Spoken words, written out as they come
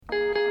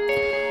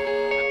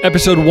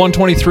Episode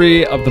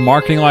 123 of the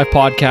Marketing Life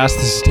Podcast.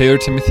 This is Taylor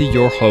Timothy,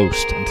 your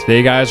host. And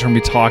today, guys, we're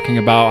going to be talking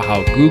about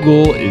how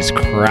Google is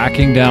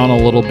cracking down a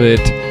little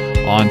bit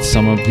on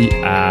some of the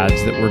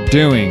ads that we're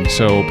doing.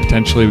 So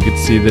potentially we could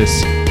see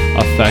this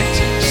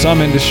affect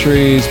some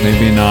industries,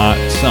 maybe not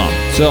some.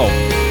 So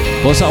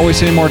let's not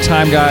waste any more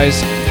time,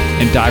 guys,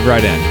 and dive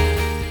right in.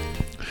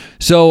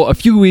 So a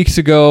few weeks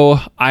ago,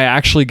 I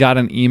actually got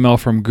an email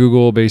from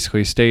Google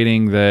basically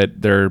stating that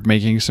they're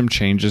making some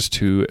changes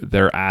to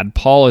their ad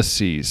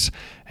policies.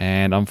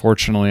 And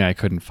unfortunately, I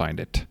couldn't find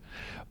it.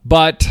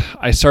 But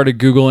I started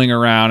Googling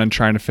around and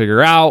trying to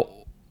figure out,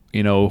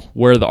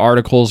 where the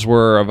articles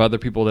were of other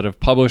people that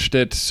have published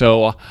it.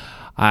 So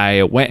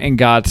I went and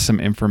got some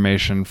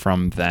information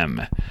from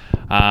them.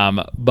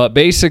 But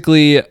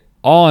basically,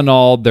 all in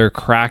all, they're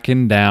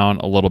cracking down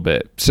a little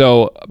bit.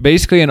 So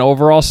basically, an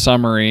overall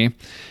summary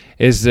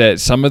is that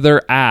some of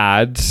their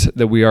ads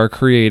that we are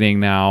creating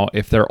now,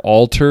 if they're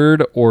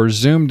altered or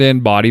zoomed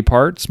in body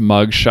parts,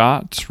 mug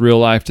shots, real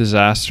life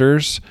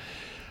disasters,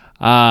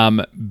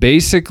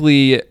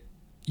 basically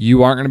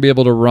you aren't going to be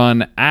able to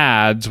run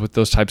ads with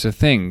those types of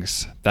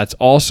things. That's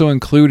also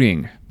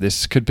including,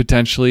 this could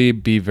potentially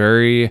be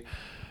very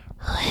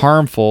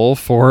harmful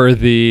for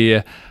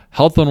the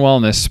health and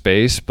wellness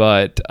space,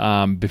 but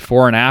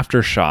before and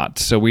after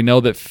shots. So we know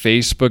that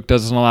Facebook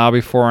doesn't allow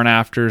before and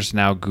afters.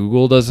 Now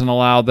Google doesn't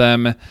allow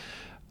them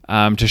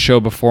to show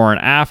before and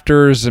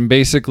afters. And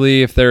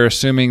basically, if they're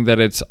assuming that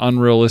it's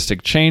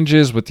unrealistic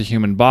changes with the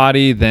human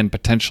body, then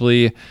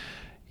potentially,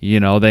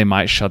 they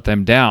might shut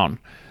them down.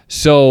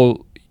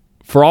 So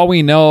for all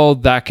we know,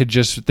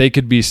 they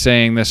could be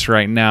saying this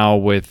right now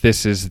with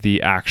this is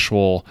the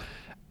actual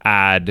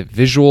ad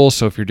visual.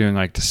 So if you're doing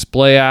like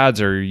display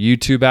ads or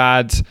YouTube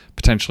ads,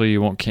 potentially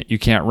you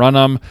can't run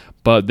them,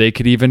 but they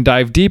could even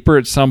dive deeper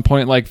at some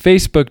point like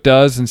Facebook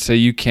does and say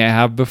you can't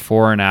have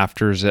before and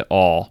afters at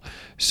all.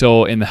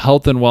 So in the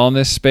health and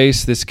wellness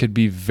space, this could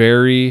be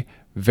very,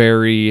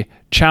 very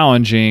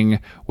challenging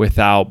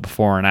without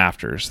before and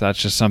afters. That's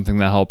just something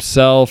that helps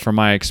sell from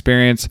my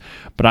experience,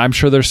 but I'm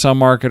sure there's some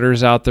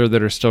marketers out there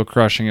that are still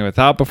crushing it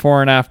without before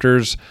and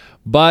afters.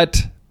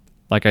 But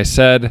like I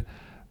said,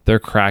 they're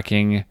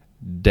cracking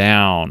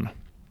down.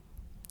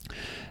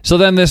 So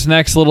then this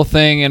next little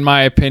thing, in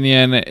my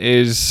opinion,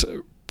 is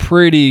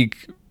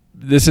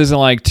this isn't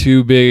like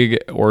too big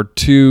or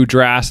too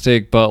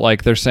drastic, but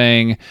like they're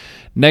saying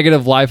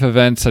negative life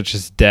events such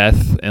as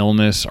death,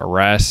 illness,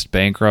 arrest,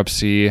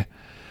 bankruptcy,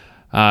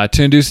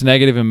 to induce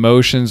negative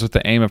emotions with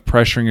the aim of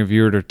pressuring a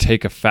viewer to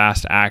take a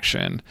fast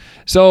action.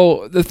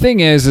 So the thing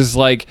is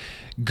like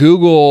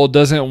Google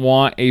doesn't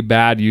want a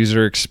bad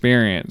user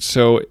experience.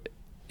 So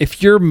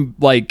if you're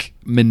like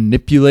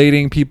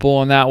manipulating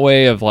people in that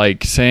way of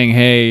like saying,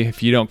 hey,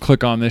 if you don't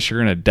click on this, you're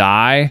going to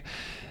die,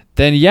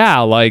 then yeah,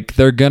 like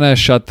they're going to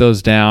shut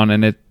those down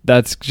and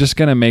that's just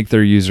going to make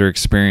their user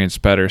experience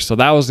better. So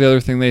that was the other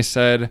thing they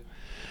said.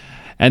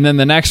 And then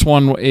the next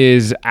one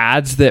is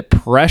ads that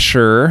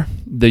pressure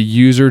the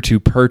user to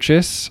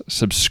purchase,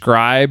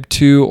 subscribe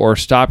to, or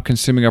stop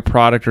consuming a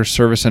product or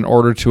service in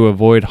order to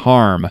avoid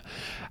harm.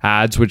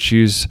 Ads which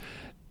use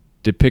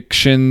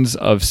depictions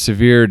of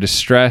severe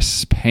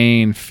distress,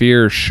 pain,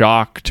 fear,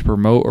 shock to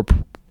promote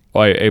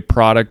a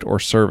product or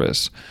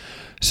service.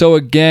 So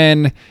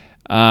again,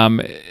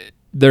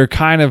 they're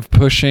kind of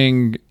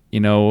pushing,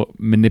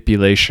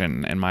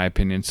 manipulation, in my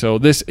opinion. So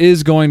this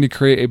is going to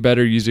create a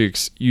better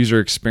user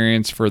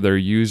experience for their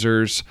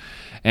users,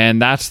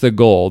 and that's the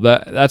goal.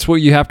 That's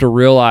what you have to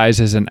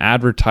realize as an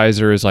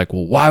advertiser is like,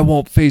 well, why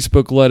won't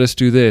Facebook let us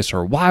do this?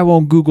 Or why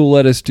won't Google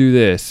let us do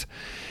this?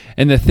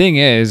 And the thing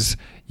is,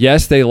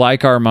 yes, they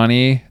like our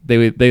money.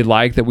 They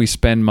like that we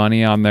spend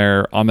money on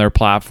their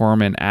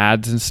platform and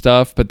ads and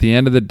stuff. But at the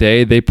end of the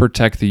day, they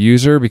protect the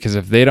user, because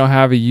if they don't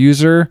have a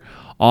user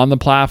on the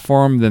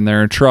platform, then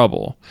they're in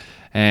trouble.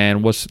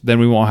 And then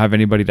we won't have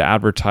anybody to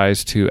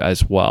advertise to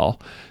as well.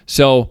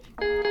 So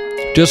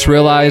just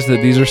realize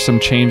that these are some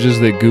changes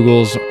that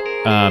Google's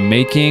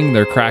making.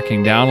 They're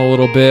cracking down a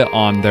little bit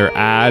on their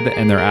ad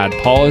and their ad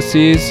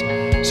policies.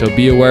 So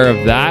be aware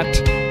of that.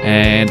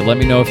 And let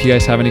me know if you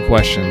guys have any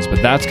questions.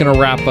 But that's going to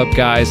wrap up,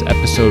 guys,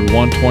 episode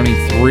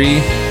 123.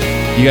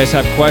 If you guys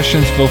have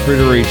questions, feel free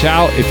to reach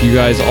out. If you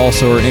guys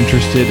also are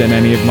interested in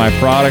any of my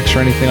products or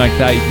anything like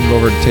that, you can go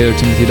over to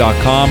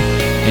taylortimothy.com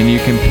and you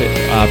can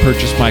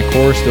purchase my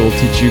course that will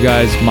teach you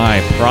guys my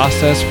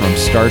process from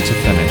start to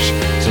finish.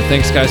 So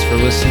thanks, guys, for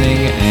listening,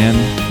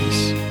 and